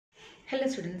Hello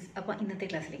students, അപ്പോൾ ഇന്നത്തെ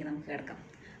ക്ലാസ്സിലേക്ക് നമുക്ക് കിടക്കാം.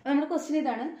 അപ്പോൾ നമ്മുടെ ക്വസ്റ്റ്യൻ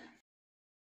ഇതാണ്.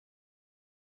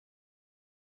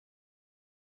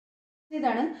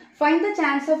 Find the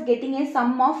chance of getting a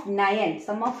sum of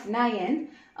 9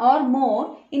 or more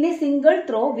in a single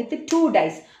throw with 2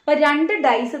 dice. അപ്പോൾ രണ്ട്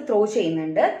dice throw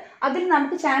ചെയ്യുന്നുണ്ട്. അതിൽ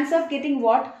നമുക്ക് chance of getting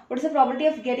what is the probability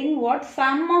of getting what?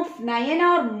 Sum of 9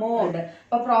 or more.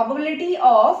 അപ്പോൾ probability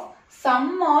of sum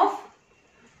of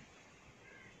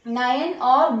 9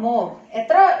 or more.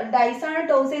 എത്ര dyes ആണ്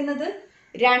toss ചെയ്യുന്നത്?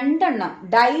 രണ്ടെണ്ണം.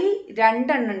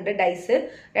 രണ്ടെണ്ണം ഉണ്ട് ഡൈസ്.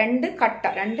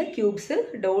 രണ്ട് ക്യൂബ്സ്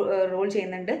റോൾ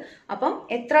ചെയ്യുന്നുണ്ട്. അപ്പം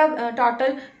എത്ര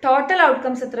ടോട്ടൽ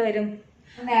ഔട്ട്കംസ് എത്ര വരും?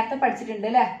 നേരത്തെ പഠിച്ചിട്ടുണ്ട്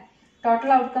അല്ലെ?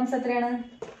 ടോട്ടൽ ഔട്ട്കംസ് എത്രയാണ്?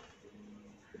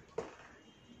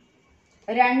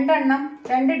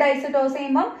 രണ്ട് ഡൈസ് ടോസ്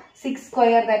ചെയ്യുമ്പോൾ 6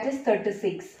 സ്ക്വയർ ദാറ്റ് ഇസ്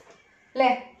 36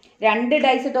 അല്ലെ? രണ്ട്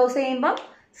ഡൈസ് ടോസ് ചെയ്യുമ്പോൾ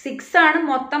 6 ആണ്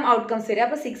മൊത്തം ഔട്ട്കംസ് വരിക.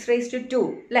 അപ്പൊ 6^2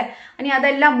 അല്ലെ? ഇനി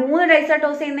അതെല്ലാം 3 ഡൈസാ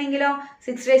ടോസ് ചെയ്യുന്നെങ്കിലോ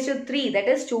 6^3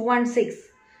 ദാറ്റ് ഇസ് 216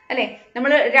 അല്ലെ?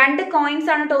 നമ്മൾ രണ്ട് കോയിൻസ്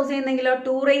ആണ് ടോസ് ചെയ്യുന്നെങ്കിലോ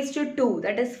 2^2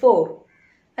 ദാറ്റ് ഇസ് 4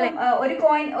 അല്ലെ?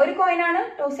 ഒരു കോയിൻ ആണ്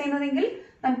ടോസ് ചെയ്യുന്നതെങ്കിൽ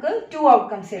നമുക്ക് 2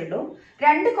 ഔട്ട്കംസേ ഉള്ളൂ.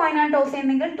 രണ്ട് കോയിൻ ആണ് ടോസ്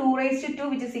ചെയ്യുന്നെങ്കിൽ 2^2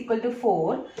 which is equal to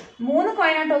 4. 3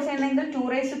 coin ആണ് ടോസ് ചെയ്യുന്നെങ്കിൽ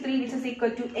 2^3 വിച്ച് ഇസ്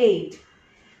ഈക്വൽ ടു 8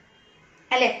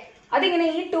 അല്ലെ? അതിങ്ങനെ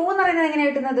ഈ 2 എന്ന് പറയുന്നത്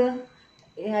എങ്ങനെയാണ് കിട്ടുന്നത്?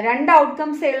 രണ്ട്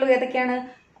ഔട്ട്കംസേ ഉള്ളൂ. ഏതൊക്കെയാണ്?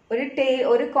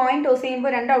 ഒരു കോയിൻ ടോസ്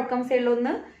ചെയ്യുമ്പോൾ രണ്ട് ഔട്ട്കംസേ ഉള്ളൂ.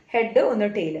 ഒന്ന് ഹെഡ്, ഒന്ന്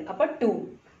ടെയിൽ. അപ്പൊ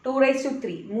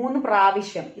 2^3 3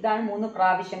 പ്രാവശ്യം. ഇതാണ് 3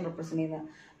 പ്രാവശ്യം റിപ്രസെന്റ് ചെയ്യുന്നത്.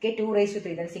 Okay,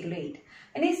 2^3 that equal to 8.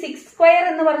 ഇനി 6 സ്ക്വയർ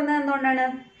എന്ന് പറയുന്നത് എന്തുകൊണ്ടാണ്?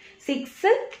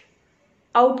 6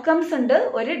 ഔട്ട്കംസ് ഉണ്ട്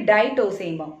ഒരു ഡൈ ടോസ്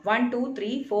ചെയ്യുമ്പോൾ. 1 2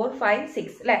 3 4 5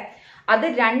 6 അല്ലെ? അത്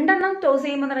രണ്ടെണ്ണം ടോസ്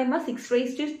ചെയ്യുമ്പോൾ എന്ന് പറയുമ്പോൾ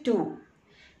 6^2.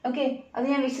 ഓക്കെ, അത്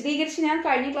ഞാൻ വിശദീകരിച്ച് ഞാൻ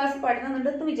കഴിഞ്ഞ ക്ലാസ്സിൽ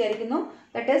പഠിക്കുന്നുണ്ടെന്ന് വിചാരിക്കുന്നു.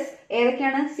 ദാറ്റ് ഈസ്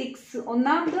ഏതൊക്കെയാണ്? 6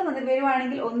 ഒന്നാമത് വന്ന്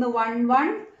വരുവാണെങ്കിൽ ഒന്ന് 11,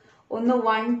 ഒന്ന്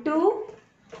 12,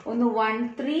 ഒന്ന്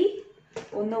 13,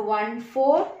 ഒന്ന്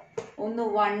 14, ഒന്ന്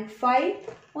 15,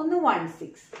 ഒന്ന്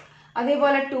 16.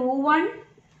 അതേപോലെ 21,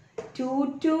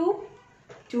 22,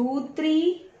 23,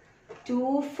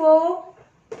 24,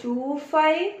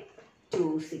 25,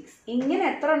 26. ഇങ്ങനെ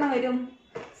എത്ര എണ്ണം വരും?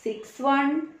 61,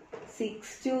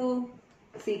 62,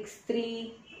 63,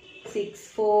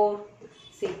 64,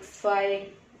 65,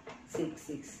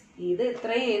 66. ഇത്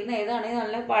ഇത്രയും എഴുതുന്ന ഏതാണെങ്കിൽ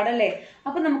നല്ല പാടല്ലേ?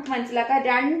 അപ്പൊ നമുക്ക് മനസ്സിലാക്കാം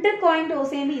രണ്ട് കോയിൻ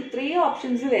ടോസ് ചെയ്യുമ്പോൾ ഇത്രയും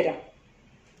ഓപ്ഷൻസ് വരാം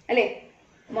അല്ലെ?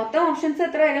 മൊത്തം ഓപ്ഷൻസ്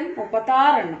എത്ര വരും?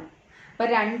 36 എണ്ണം. അപ്പൊ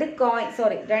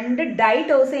രണ്ട് ഡൈ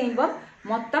ടോസ് ചെയ്യുമ്പോൾ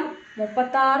മൊത്തം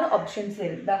 36 ഓപ്ഷൻസ്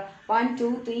വരും. 1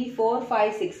 2 3 4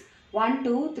 5 6 1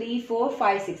 2 3 4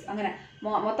 5 6 അങ്ങനെ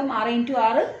മൊത്തം 6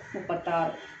 × 6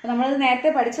 36. അപ്പൊ നമ്മളിത് നേരത്തെ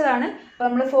പഠിച്ചതാണ്. അപ്പൊ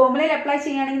നമ്മൾ ഫോർമുലയിൽ അപ്ലൈ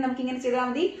ചെയ്യുകയാണെങ്കിൽ നമുക്ക് ഇങ്ങനെ ചെയ്താൽ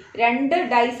മതി. രണ്ട്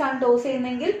ഡൈസ് ആണ് ടോസ്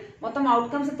ചെയ്യുന്നതെങ്കിൽ മൊത്തം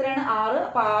ഔട്ട്കംസ് എത്രയാണ്? 6.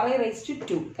 അപ്പൊ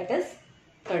 6^2 ദാറ്റ് ഈസ്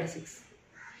 36.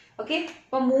 ഓക്കെ,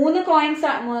 അപ്പൊ 3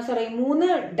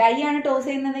 ഡൈ ആണ് ടോസ്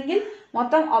ചെയ്യുന്നതെങ്കിൽ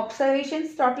മൊത്തം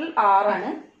ഒബ്സർവേഷൻസ് ടോട്ടൽ 6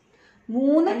 ആണ്.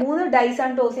 3 ഡൈസ്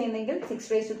ആണ് ടോസ് ചെയ്യുന്നതെങ്കിൽ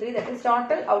 6^3 that is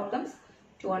total outcomes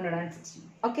 216.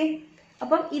 Okay,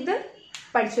 അപ്പം ഇത്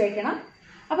പഠിച്ചു വയ്ക്കണം.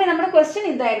 അപ്പൊ നമ്മുടെ ക്വസ്റ്റ്യൻ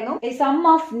ഇതായിരുന്നു, സം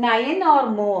ഓഫ് 9 or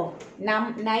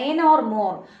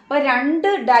more. അപ്പൊ രണ്ട്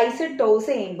ഡൈസ് ടോസ്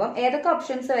ചെയ്യുമ്പോൾ ഏതൊക്കെ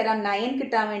ഓപ്ഷൻസ് വരാം 9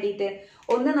 കിട്ടാൻ വേണ്ടിയിട്ട്?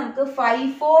 ഒന്ന് നമുക്ക്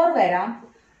 5-4 വരാം,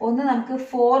 ഒന്ന് നമുക്ക്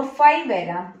 4-5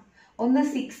 വരാം, ഒന്ന്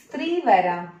 6-3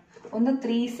 വരാം, ഒന്ന്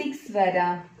 3-6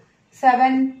 വരാം,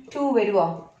 7-2 വരുവോ?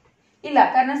 ഇല്ല,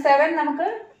 കാരണം 7 നമുക്ക്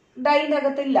ഡൈന്റെ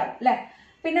അകത്തില്ല അല്ലെ?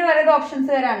 പിന്നെ വേറെ ഓപ്ഷൻസ്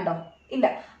വരാനുണ്ടോ? ഇല്ല.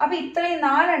 അപ്പൊ ഇത്രയും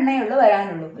 4 എണ്ണേ ഉള്ളൂ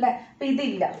വരാനുള്ളൂ അല്ലെ? അപ്പൊ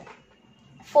ഇതില്ല.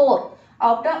 4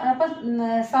 അപ്പൊ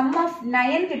സം ഓഫ്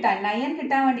 9 കിട്ടാൻ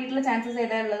വേണ്ടിയിട്ടുള്ള ചാൻസസ്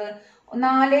ഏതാ ഉള്ളത്?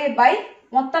 4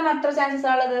 മൊത്തം എത്ര ചാൻസസ്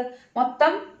ഉള്ളത്?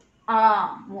 മൊത്തം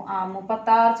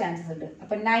 36 ചാൻസസ് ഉണ്ട്.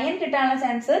 അപ്പൊ 9 കിട്ടാനുള്ള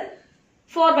ചാൻസ്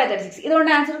 4/36.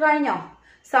 ഇതുകൊണ്ട് ആൻസർ കഴിഞ്ഞോ?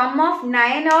 സം ഓഫ്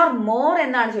 9 or more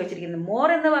എന്നാണ് ചോദിച്ചിരിക്കുന്നത്. മോർ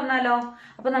എന്ന് പറഞ്ഞാലോ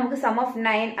അപ്പൊ നമുക്ക് സം ഓഫ്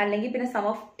 9 അല്ലെങ്കിൽ പിന്നെ സം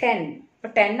ഓഫ് 10. അപ്പൊ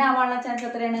 10 ആവാനുള്ള ചാൻസ്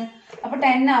എത്രയാണ്? അപ്പൊ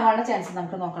 10 ആവാനുള്ള ചാൻസ്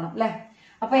നമുക്ക് നോക്കണം അല്ലെ?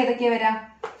 അപ്പൊ ഏതൊക്കെയാ വരാം?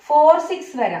 4-6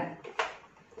 വരാം,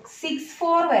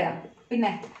 6-4 വരാം,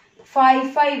 പിന്നെ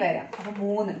 5-5 വരാം. അപ്പൊ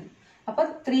 3. അപ്പൊ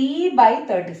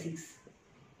 3/36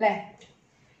 അല്ലെ?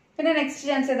 പിന്നെ നെക്സ്റ്റ്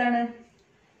ചാൻസ് ഏതാണ്?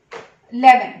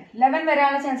 11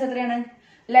 വരാനുള്ള ചാൻസ് എത്രയാണ്?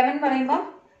 11 പറയുമ്പോ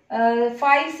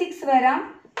 5-6 വരാം,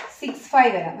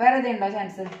 6-5 വരാം. വേറെ ഏതുണ്ടോ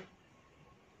ചാൻസ്?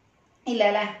 ഇല്ല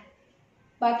അല്ലെ?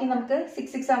 ബാക്കി നമുക്ക്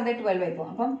 6 ആകുമ്പോൾ 12 ആയി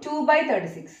പോകും. അപ്പം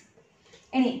 2/36.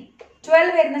 ഇനി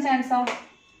 12 വരുന്ന ചാൻസോ?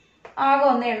 ആകെ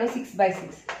ഒന്നേ ഉള്ളൂ,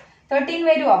 6/6. 13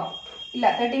 വരുവോ? ഇല്ല,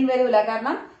 13 വരൂല.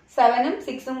 കാരണം 7ഉം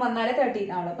 6ഉം വന്നാലേ 13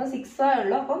 ആവുള്ളൂ. അപ്പൊ 6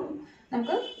 ഉള്ളൂ. അപ്പം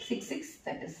നമുക്ക് 6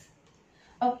 that is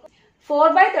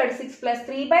 4/36 plus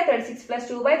 3/36 plus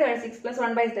 2/36 plus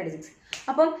 1/36.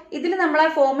 അപ്പം ഇതിൽ നമ്മൾ ആ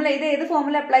ഫോർമുല ഏത്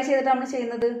ഫോർമുല അപ്ലൈ ചെയ്തിട്ട് നമ്മൾ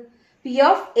ചെയ്യുന്നത്? P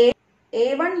of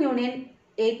A1 union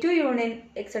A2 union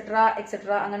etcetera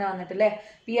etcetera അങ്ങനെ വന്നിട്ടില്ലേ.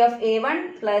 P of A1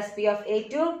 plus P of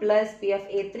A2 plus P of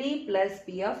A3 plus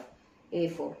P of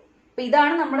A4. അപ്പൊ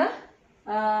ഇതാണ് നമ്മള്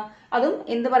അതും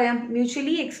എന്ത് പറയാം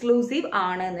മ്യൂച്വലി എക്സ്ക്ലൂസീവ്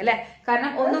ആണ് അല്ലെ.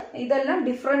 കാരണം ഒന്ന് ഇതെല്ലാം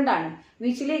ഡിഫറെന്റ് ആണ്,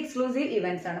 മ്യൂച്വലി എക്സ്ക്ലൂസീവ്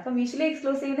ഇവന്റ്സ് ആണ്. അപ്പൊ മ്യൂച്വലി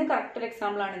എക്സ്ക്ലൂസീവിന് കറക്റ്റ് ഒരു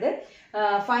എക്സാമ്പിൾ ആണിത്.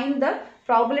 Find the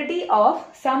probability of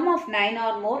some of 9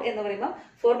 or more എന്ന് പറയുമ്പോൾ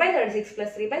 4/36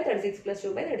 plus 3/36 plus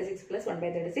 2/36 plus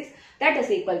 1/36 that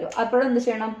is equal to. അപ്പോഴും എന്ത്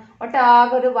ചെയ്യണം,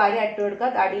 ഒട്ടാകെ ഒരു വാല്യൂ ഇട്ട്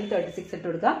കൊടുക്കുക, അടിയിൽ 36 ഇട്ട്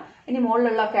കൊടുക്കുക, ഇനി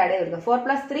മുകളിലുള്ള ഒക്കെ ആഡ് ചെയ്ത് കൊടുക്കുക. 4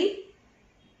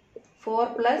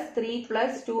 plus 3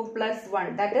 plus 2 plus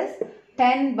 1 that is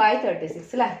 10/36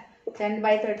 അല്ലെ.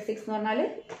 10/36 എന്ന് പറഞ്ഞാൽ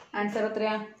ആൻസർ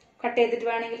എത്രയാ, കട്ട് ചെയ്തിട്ട്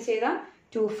വേണമെങ്കിൽ ചെയ്താൽ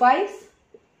 2 5s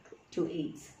 2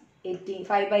 8s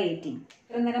 5/18.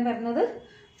 നേരം പറഞ്ഞത്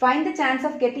find the chance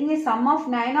of getting a sum of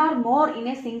 9 or more in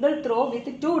a single throw with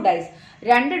 2 dice.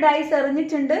 2 dyes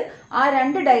എറിഞ്ഞിട്ടുണ്ട്, ആ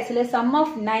 2 ഡൈസിലെ സം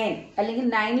ഓഫ് 9 അല്ലെങ്കിൽ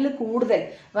 9ൽ കൂടുതൽ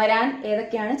വരാൻ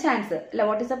ഏതൊക്കെയാണ് ചാൻസ് അല്ല.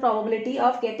 What is the probability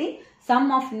of getting some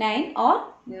of 9 or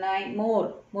 9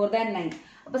 more than 9.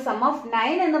 അപ്പൊ some of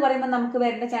 9 എന്ന് പറയുമ്പോൾ നമുക്ക്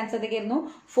വരുന്ന ചാൻസ് ഏതൊക്കെയായിരുന്നു,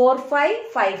 4 5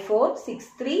 5 4 6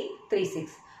 3 3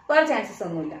 6. വേറെ ചാൻസസ്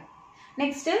ഒന്നുമില്ല.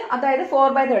 നെക്സ്റ്റ് അതായത്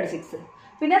 4/36.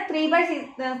 പിന്നെ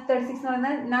 3/36 എന്ന്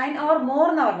പറയുന്നത് 9 or more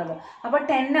എന്ന് പറഞ്ഞത്. അപ്പൊ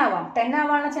 10 ആവാം. 10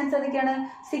 ആവാനുള്ള ചാൻസ് ഏതൊക്കെയാണ്,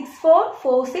 6 4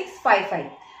 4 6 5 5.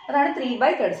 അതാണ്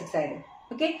 3/36 ആയത്.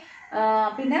 ഓക്കെ.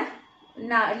 പിന്നെ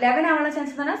 11 ആവാനുള്ള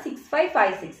ചാൻസ് എന്ന് പറഞ്ഞാൽ 6 5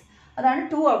 5 6. അതാണ്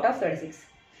 2 out of 36.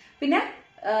 പിന്നെ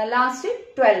ലാസ്റ്റ്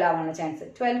 12 ആവാനുള്ള ചാൻസ്.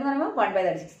 12 എന്ന് പറയുമ്പോൾ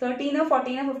 1/36. 13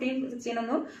 14 15 16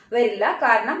 ഒന്നും വരില്ല.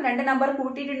 കാരണം 2 നമ്പർ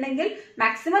കൂട്ടിയിട്ടുണ്ടെങ്കിൽ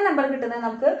മാക്സിമം നമ്പർ കിട്ടുന്നത്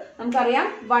നമുക്കറിയാം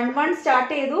 1 1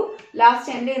 സ്റ്റാർട്ട് ചെയ്തു,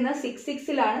 ലാസ്റ്റ് എൻഡ് ചെയ്യുന്നത് 6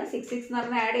 6ലാണ്. 6 6 എന്ന്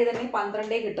പറഞ്ഞാൽ ആഡ് ചെയ്തിട്ടുണ്ടെങ്കിൽ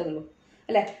 12 കിട്ടുള്ളൂ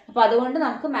അല്ലെ. അപ്പൊ അതുകൊണ്ട്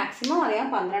നമുക്ക് മാക്സിമം അറിയാം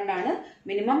 12 ആണ്,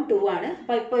 മിനിമം 2 ആണ്.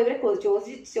 അപ്പൊ ഇപ്പൊ ഇവരെ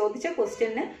ചോദിച്ച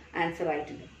ക്വസ്റ്റ്യന് ആൻസർ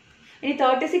ആയിട്ടുണ്ട്. ഇനി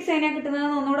 36 എങ്ങനെയാ കിട്ടുന്നത്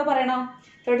ഒന്നുകൂടെ പറയണോ.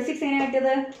 36 എങ്ങനെയാ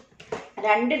കിട്ടിയത്,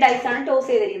 2 ഡൈസ് ആണ് ടോസ്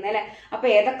ചെയ്തിരിക്കുന്നത് അല്ലെ. അപ്പൊ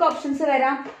ഏതൊക്കെ ഓപ്ഷൻസ്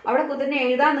വരാം, അവിടെ കുതിരനെ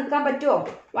എഴുതാൻ നിൽക്കാൻ പറ്റുമോ.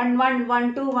 1 1 1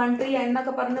 2 1 3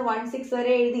 എന്നൊക്കെ പറഞ്ഞ് 1 6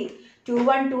 വരെ എഴുതി 2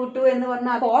 1 2 2 എന്ന്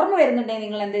പറഞ്ഞാൽ ഓർമ്മ വരുന്നുണ്ടെങ്കിൽ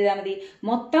നിങ്ങൾ എന്ത് ചെയ്താൽ മതി,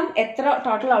 മൊത്തം എത്ര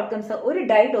ടോട്ടൽ ഔട്ട്കംസ് ഒരു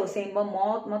ഡൈ ടോസ് ചെയ്യുമ്പോൾ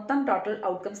മൊത്തം ടോട്ടൽ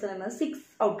ഔട്ട്കംസ് എന്നത് 6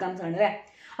 ഔട്ട്കംസ് ആണ് അല്ലെ.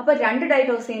 അപ്പൊ 2 ഡൈ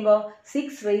ടോസ് ചെയ്യുമ്പോൾ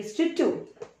 6 raised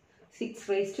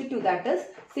to 2 that is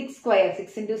 6 square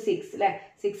 6 into 6 അല്ലെ.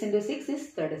 6 into 6 is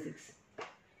 36.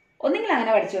 ഒന്നെങ്കിൽ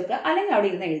അങ്ങനെ പഠിച്ചു വെക്കുക, അല്ലെങ്കിൽ അവിടെ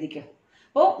ഇരുന്ന് എഴുതിക്കോ.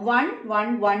 അപ്പോൾ 1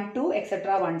 1 1 2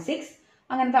 എക്സെട്ര 1 6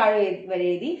 അങ്ങനെ താഴെ വരെ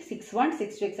എഴുതി 6 1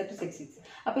 6 2 എക്സെട്ര 6 6.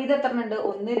 അപ്പൊ ഇത് എത്ര ഉണ്ട്,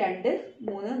 1 2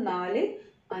 3 4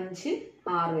 5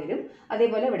 6 വരും.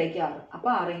 അതേപോലെ ഇവിടേക്ക് 6. അപ്പൊ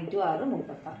 6 into 6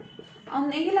 36.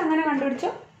 ഒന്നെങ്കിൽ അങ്ങനെ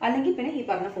കണ്ടുപിടിച്ചോ, അല്ലെങ്കിൽ പിന്നെ ഈ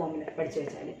പറഞ്ഞ ഫോമിൽ പഠിച്ചു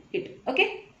വെച്ചാൽ കിട്ടും. ഓക്കെ.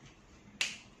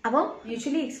 അപ്പോൾ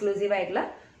മ്യൂച്വലി എക്സ്ക്ലൂസീവ് ആയിട്ടുള്ള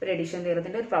ഒരു എഡിഷൻ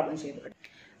തിയറത്തിന്റെ ഒരു പ്രോബ്ലം ചെയ്തു.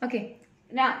 ഓക്കെ.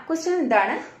 ക്വസ്റ്റ്യൻ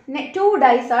എന്താണ്, 2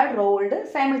 dice are rolled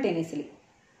simultaneously.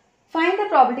 Find the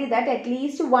probability that at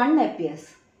least 1 appears.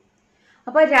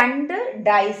 അപ്പൊ 2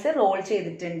 ഡൈസ് റോൾ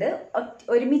ചെയ്തിട്ടുണ്ട്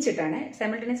ഒരുമിച്ചിട്ടാണ്,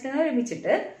 simultaneously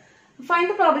ഒരുമിച്ചിട്ട്. Find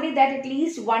the probability that at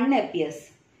least 1 appears.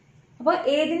 അപ്പൊ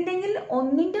ഏതിന്റെങ്കിലും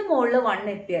ഒന്നിന്റെ മുകളിൽ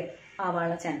 1 appear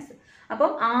ആവാനുള്ള ചാൻസ്.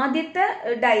 അപ്പം ആദ്യത്തെ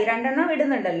ഡൈ 2 എണ്ണം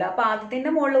ഇടുന്നുണ്ടല്ലോ, അപ്പൊ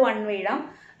ആദ്യത്തിന്റെ മുകളിൽ 1 വീഴാം,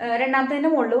 രണ്ടാമത്തെ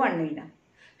മുകളിൽ 1 വീഴാം.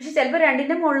 പക്ഷെ ചിലപ്പോൾ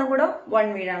 2ന്റെ മുകളിലും കൂടെ 1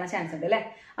 വീഴാനുള്ള ചാൻസ് ഉണ്ട് അല്ലെ.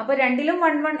 അപ്പൊ 2ലും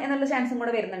 1 1 എന്നുള്ള ചാൻസും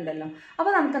കൂടെ വരുന്നുണ്ടല്ലോ. അപ്പൊ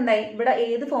നമുക്ക് എന്തായി, ഇവിടെ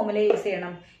ഏത് ഫോമുല യൂസ്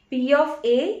ചെയ്യണം, P of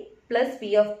A plus P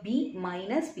of B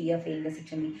minus P of A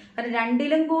intersection B. കാരണം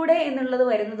 2ലും കൂടെ എന്നുള്ളത്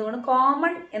വരുന്നത് കൊണ്ട്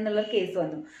കോമൺ എന്നുള്ള കേസ്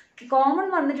വന്നു. കോമൺ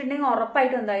വന്നിട്ടുണ്ടെങ്കിൽ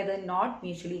ഉറപ്പായിട്ടും എന്തായത്, നോട്ട്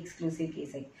മ്യൂച്വലി എക്സ്ക്ലൂസീവ്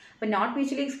കേസായി. അപ്പൊ നോട്ട്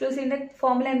മ്യൂച്വലി എക്സ്ക്ലൂസീവിന്റെ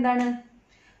ഫോമുല എന്താണ്,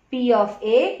 P of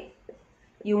A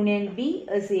union B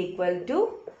is equal to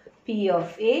P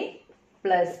of A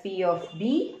plus P of B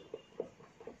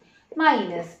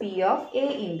minus P of A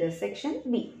intersection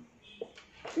B.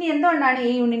 ഇനി എന്തുകൊണ്ടാണ്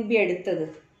A യൂണിയൻ ബി എടുത്തത്,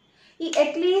 ഈ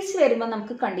at least വരുമ്പോൾ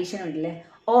നമുക്ക് condition ഉണ്ടല്ലേ,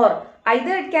 or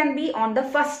either it can be on the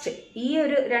first. ഈ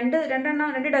ഒരു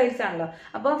രണ്ട് ഡൈസ് ആണല്ലോ.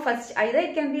 അപ്പോൾ first either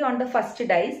it can be on the first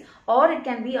dice or it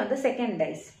can be on the second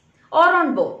dice or on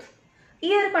both.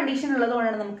 ഈ ഒരു കണ്ടീഷൻ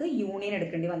ഉള്ളതുകൊണ്ടാണ് നമുക്ക് യൂണിയൻ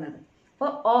എടുക്കേണ്ടി വന്നത്.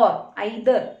 അപ്പോൾ ഓർ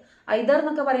ഐദർ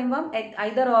എന്നൊക്കെ പറയുമ്പോൾ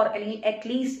ഐദർ ഓർ അല്ലെങ്കിൽ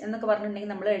അറ്റ്ലീസ്റ്റ് എന്നൊക്കെ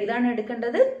പറഞ്ഞിട്ടുണ്ടെങ്കിൽ നമ്മൾ എഴുതാണ്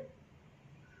എടുക്കേണ്ടത്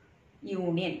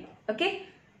യൂണിയൻ. ഓക്കെ.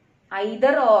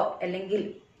 ഐദർ ഓർ അല്ലെങ്കിൽ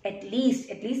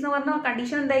അറ്റ്ലീസ്റ്റ് എന്ന് പറഞ്ഞ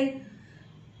കണ്ടീഷൻ എന്തായി,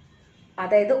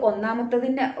 അതായത്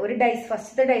ഒന്നാമത്തതിന്റെ ഒരു ഡൈസ്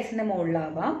ഫസ്റ്റത്തെ ഡൈസിന്റെ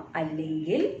മുകളിലാവാം,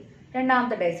 അല്ലെങ്കിൽ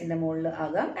രണ്ടാമത്തെ ഡൈസിന്റെ മുകളിൽ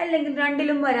ആകാം, അല്ലെങ്കിൽ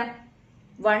 2ലും വരാം.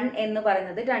 1 എന്ന്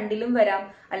പറയുന്നത് 2ലും വരാം,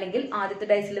 അല്ലെങ്കിൽ ആദ്യത്തെ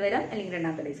ഡൈസിൽ വരാം, അല്ലെങ്കിൽ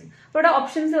രണ്ടാമത്തെ ഡൈസിൽ. അപ്പോൾ ഇവിടെ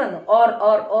ഓപ്ഷൻസ് വന്നു,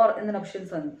 ഓർ എന്ന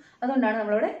ഓപ്ഷൻസ് വന്നു. അതുകൊണ്ടാണ്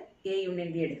നമ്മളിവിടെ എ യൂണിയൻ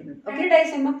ബി എടുക്കുന്നത്. ഓക്കെ. ഡൈസ്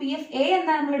ചെയ്യുമ്പോൾ പി എഫ് എ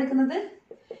എന്താണ് നമ്മൾ എടുക്കുന്നത്,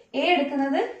 എ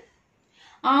എടുക്കുന്നത്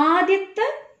ആദ്യത്തെ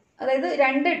അതായത്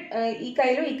രണ്ട് ഈ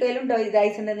കയ്യിലും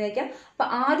ഡൈസ് ഉണ്ടെന്ന് ചോദിക്കാം. അപ്പൊ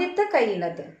ആദ്യത്തെ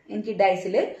കയ്യിനകത്ത് എനിക്ക്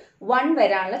ഡൈസിൽ 1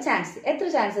 വരാനുള്ള ചാൻസ് എത്ര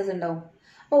ചാൻസസ് ഉണ്ടാവും?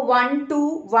 അപ്പോൾ 1 2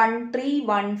 1 3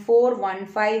 1 4 1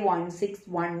 5 1 6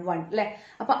 1 1 അല്ലെ.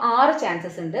 അപ്പൊ 6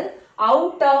 ചാൻസസ് ഉണ്ട്.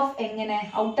 ഔട്ട്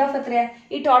ഓഫ് എത്രയാ?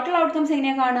 ഈ ടോട്ടൽ ഔട്ട്കംസ്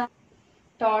എങ്ങനെയാ കാണുക?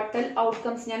 ടോട്ടൽ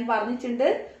ഔട്ട്കംസ് ഞാൻ പറഞ്ഞിട്ടുണ്ട്.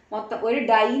 മൊത്തം ഒരു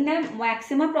ഡൈന്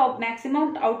മാക്സിമം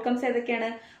ഔട്ട്കംസ് ഏതൊക്കെയാണ്?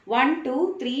 1 2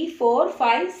 3 4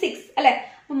 5 6 അല്ലെ.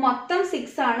 അപ്പൊ മൊത്തം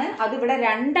 6 ആണ്. അത് ഇവിടെ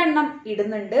 2 എണ്ണം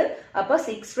ഇടുന്നുണ്ട്. അപ്പൊ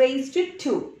 6 raised to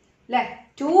 2 അല്ലെ.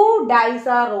 2 dice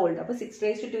are rolled. അപ്പൊ 6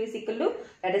 raised to 2 is equal to,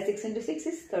 that is 6 into 6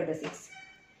 is 36.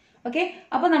 Okay.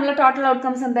 അപ്പൊ നമ്മളെ ടോട്ടൽ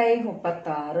ഔട്ട്കംസ് എന്തായി?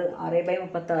 36.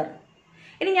 6/36.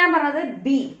 ഇനി ഞാൻ പറഞ്ഞത്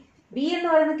ബി എന്ന്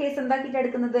പറയുന്ന കേസ് എന്താക്കിയിട്ട്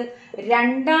എടുക്കുന്നത്?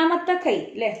 രണ്ടാമത്തെ കൈ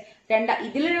അല്ലെ.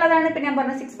 ഇതിലുള്ളതാണ് ഇപ്പൊ ഞാൻ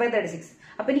പറഞ്ഞ 6/36.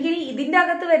 അപ്പൊ എനിക്ക് ഇനി ഇതിന്റെ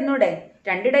അകത്ത് വരുന്നൂടെ?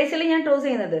 2 ഡൈസിൽ ഞാൻ ടോസ്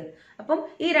ചെയ്യുന്നത്. അപ്പം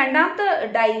ഈ രണ്ടാമത്തെ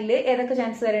ഡൈയില് ഏതൊക്കെ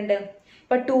ചാൻസ് വരുന്നുണ്ട്?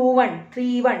 ഇപ്പൊ 2 1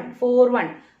 3 1 4 1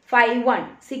 5 1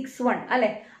 6 1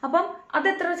 അല്ലെ. അപ്പം അത്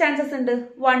എത്ര ചാൻസസ് ഉണ്ട്?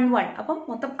 1 1. അപ്പം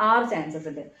മൊത്തം 6 ചാൻസസ്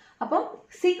ഉണ്ട്. അപ്പം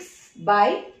 6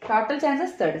 ടോട്ടൽ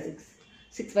ചാൻസസ് 36.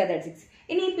 6/36.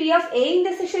 ഇനി P of A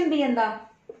intersection B എന്താ?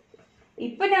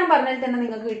 ഇപ്പൊ ഞാൻ പറഞ്ഞതിൽ തന്നെ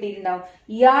നിങ്ങൾക്ക് കിട്ടിയിട്ടുണ്ടാവും.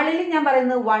 ഇയാളിൽ ഞാൻ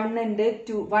പറയുന്നത് 1 ഉണ്ട്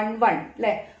 2 1 1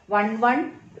 അല്ലെ. 1 1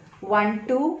 1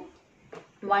 2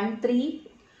 1 3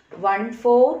 1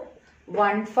 4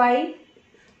 1 5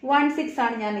 1 6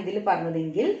 ആണ് ഞാൻ ഇതിൽ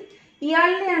പറഞ്ഞതെങ്കിൽ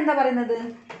ഇയാളിൽ ഞാൻ എന്താ പറയുന്നത്?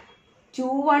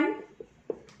 2 1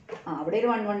 അവിടെ ഒരു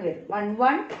 1 1 വരും. 1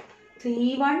 1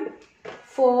 3 1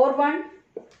 4 1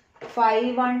 5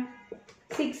 1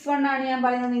 6 1 ആണ് ഞാൻ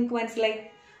പറയുന്നത്. നിങ്ങൾക്ക് മനസ്സിലായി?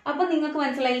 അപ്പൊ നിങ്ങൾക്ക്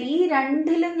മനസ്സിലായി ഈ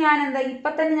രണ്ടിലും ഞാൻ എന്താ ഇപ്പൊ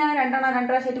തന്നെ ഞാൻ 2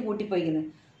 പ്രാവശ്യമായിട്ട് കൂട്ടിപ്പോയിക്കുന്നത്.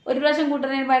 ഒരു പ്രാവശ്യം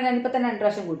കൂട്ടുന്നതിന് പകരം ഇപ്പൊ തന്നെ 2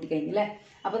 പ്രാവശ്യം കൂട്ടിക്കഴിഞ്ഞു അല്ലെ.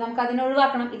 അപ്പൊ നമുക്ക് അതിനെ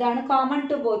ഒഴിവാക്കണം. ഇതാണ് കോമൺ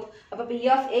ടു ബോത്ത്. അപ്പൊ P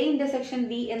of A intersection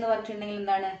B എന്ന് പറഞ്ഞിട്ടുണ്ടെങ്കിൽ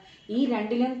എന്താണ്? ഈ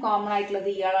രണ്ടിലും കോമൺ ആയിട്ടുള്ളത്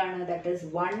ഇയാളാണ്. That is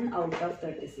 1 out of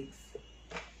 36.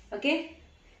 Okay.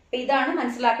 ഇതാണ്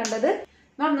മനസ്സിലാക്കേണ്ടത്.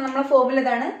 നമ്മളെ ഫോർമുല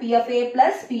ഇതാണ്. P of A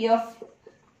plus P of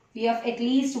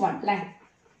at least 1 അല്ലെ.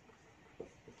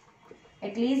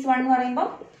 അറ്റ്ലീസ്റ്റ് 1 എന്ന് പറയുമ്പോൾ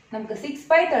നമുക്ക്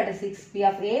 6/36 P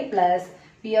of A plus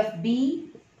P of B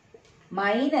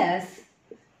minus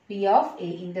P of A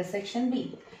intersection B.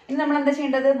 ഇനി നമ്മൾ എന്താ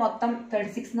ചെയ്യേണ്ടത്? മൊത്തം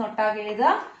 36 ഒട്ടാകെ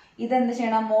എഴുതുക. ഇതെന്ത്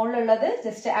ചെയ്യണം? മുകളിലുള്ളത്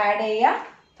ജസ്റ്റ് ആഡ് ചെയ്യുക.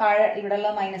 താഴെ ഇവിടെയുള്ള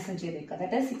മൈനസും ചെയ്തേക്കുക.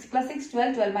 അതായത് 6 + 6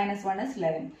 12 12 - 1 is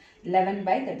 11.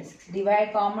 11/36. Divide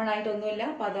common ആയിട്ടൊന്നുമില്ല.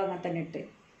 അപ്പൊ അത് അങ്ങനെ തന്നെ ഇട്ട്.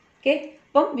 ഓക്കെ.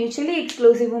 അപ്പം മ്യൂച്വലി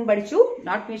എക്സ്ക്ലൂസീവും പഠിച്ചു,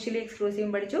 നോട്ട് മ്യൂച്വലി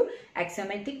എക്സ്ക്ലൂസീവും പഠിച്ചു,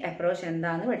 ആക്സിയോമാറ്റിക് അപ്രോച്ച്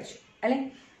എന്താന്ന് പഠിച്ചു അല്ലെ.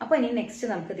 അപ്പൊ ഇനി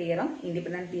നെക്സ്റ്റ് നമുക്ക് തിയറം,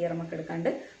 ഇൻഡിപെൻഡന്റ് തിയറം ഒക്കെ എടുക്കാണ്ട്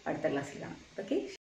അടുത്ത ക്ലാസ്സിൽ കാണാം. ഓക്കെ.